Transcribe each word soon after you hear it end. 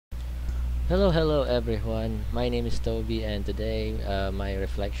Hello everyone. My name is Toby, and today my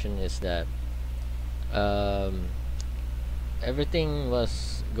reflection is that um, everything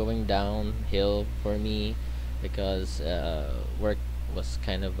was going downhill for me because work was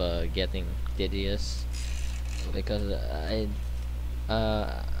kind of getting tedious because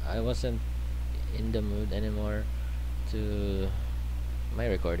I wasn't in the mood anymore to my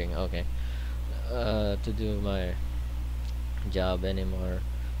recording. Okay, to do my job anymore.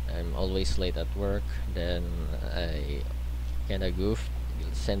 I'm always late at work. Then I kind of goofed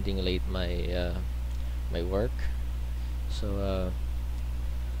sending late my work. So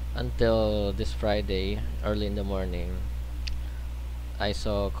until this Friday, early in the morning, I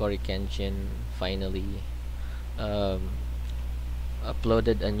saw Coryxkenshin finally um,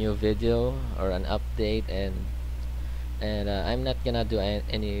 uploaded a new video or an update, and I'm not gonna do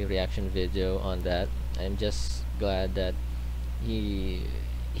any reaction video on that. I'm just glad that he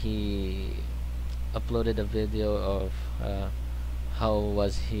he uploaded a video of how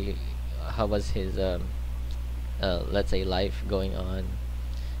was he how was his let's say life going on,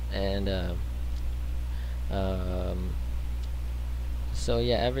 and um, so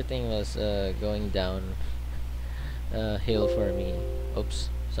yeah, everything was going down hill for me. Oops,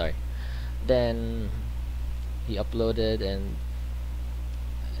 sorry. Then he uploaded,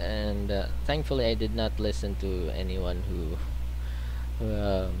 and thankfully I did not listen to anyone who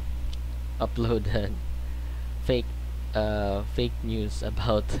uploaded fake fake news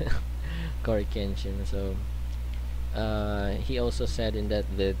about Cory Kenshin. So he also said in that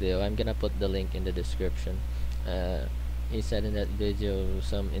video, I'm gonna put the link in the description. Uh, he said in that video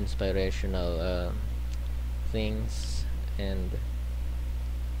some inspirational things, and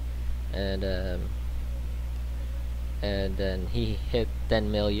and um, and then he hit 10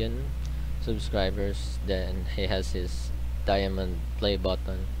 million subscribers. Then he has his diamond play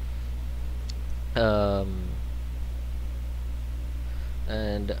button. Um,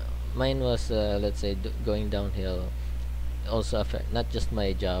 and mine was let's say going downhill, also affect not just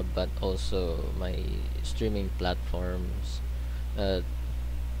my job but also my streaming platforms. uh,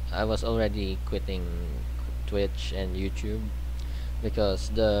 I was already quitting Twitch and YouTube because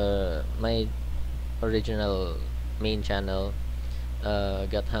the my original main channel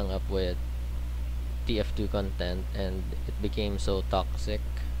got hung up with TF2 content, and it became so toxic.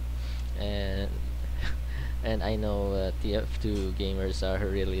 And and I know TF2 gamers are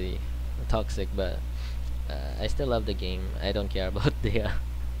really toxic, but I still love the game. I don't care about the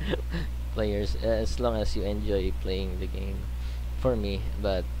players, as long as you enjoy playing the game. For me,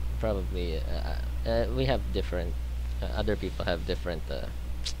 but probably we have different. Other people have different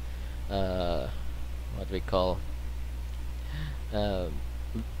what we call uh,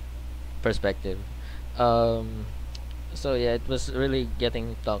 perspective. Um, so yeah, it was really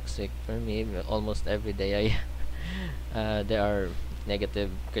getting toxic for me. Almost every day, there are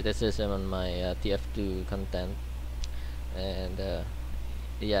negative criticism on my TF2 content, and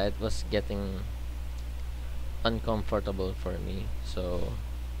yeah, it was getting uncomfortable for me. So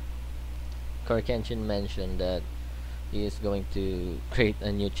Coryxkenshin mentioned that he is going to create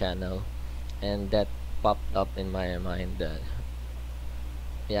a new channel, and that popped up in my mind that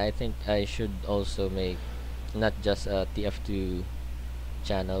yeah, I think I should also make not just a TF2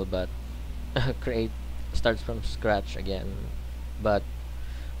 channel, but create starts from scratch again, but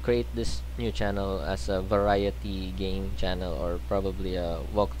create this new channel as a variety game channel, or probably a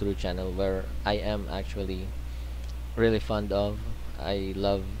walkthrough channel where I am actually really fond of. I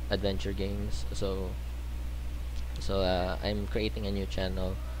love adventure games, so I'm creating a new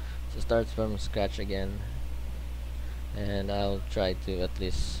channel. So starts from scratch again, and I'll try to at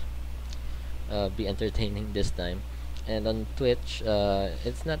least be entertaining this time. And on Twitch,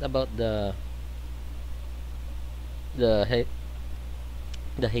 it's not about the hate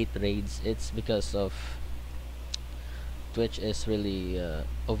the hate raids. It's because of Twitch is really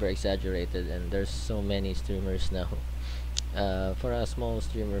over exaggerated, and there's so many streamers now. For a small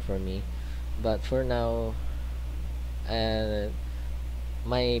streamer for me, but for now, uh,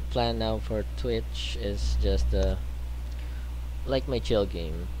 my plan now for Twitch is just like my chill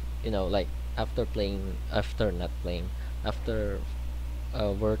game. Like after not playing, after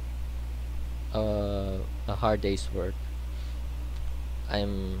work, a hard day's work,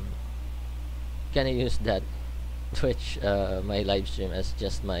 I'm gonna use that Twitch, my live stream, as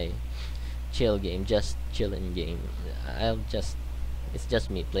just my chill game, just chilling game. I'll just It's just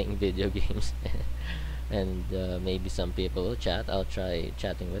me playing video games, and maybe some people will chat. I'll try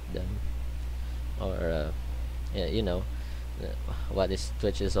chatting with them, or yeah, what is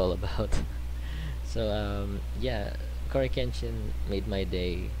Twitch is all about. So yeah, Cory Kenshin made my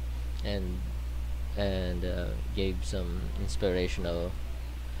day. and gave some inspirational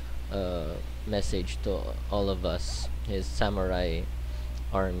message to all of us, his samurai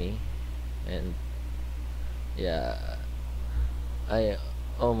army. And yeah, I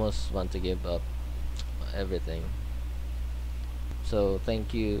almost want to give up everything. So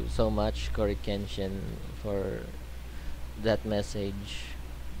thank you so much, Cory Kenshin, for that message,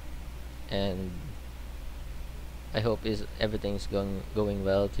 and I hope is everything's going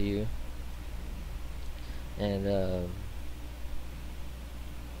well to you. And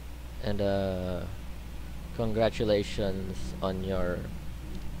and congratulations on your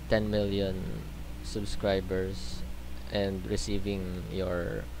 10 million subscribers and receiving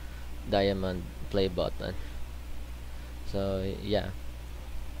your diamond play button. So yeah,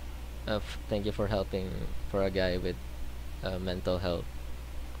 thank you for helping for a guy with mental health,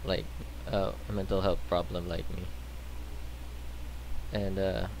 like a mental health problem like me. And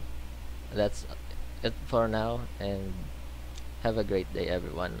that's it for now, and have a great day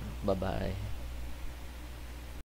everyone. Bye bye.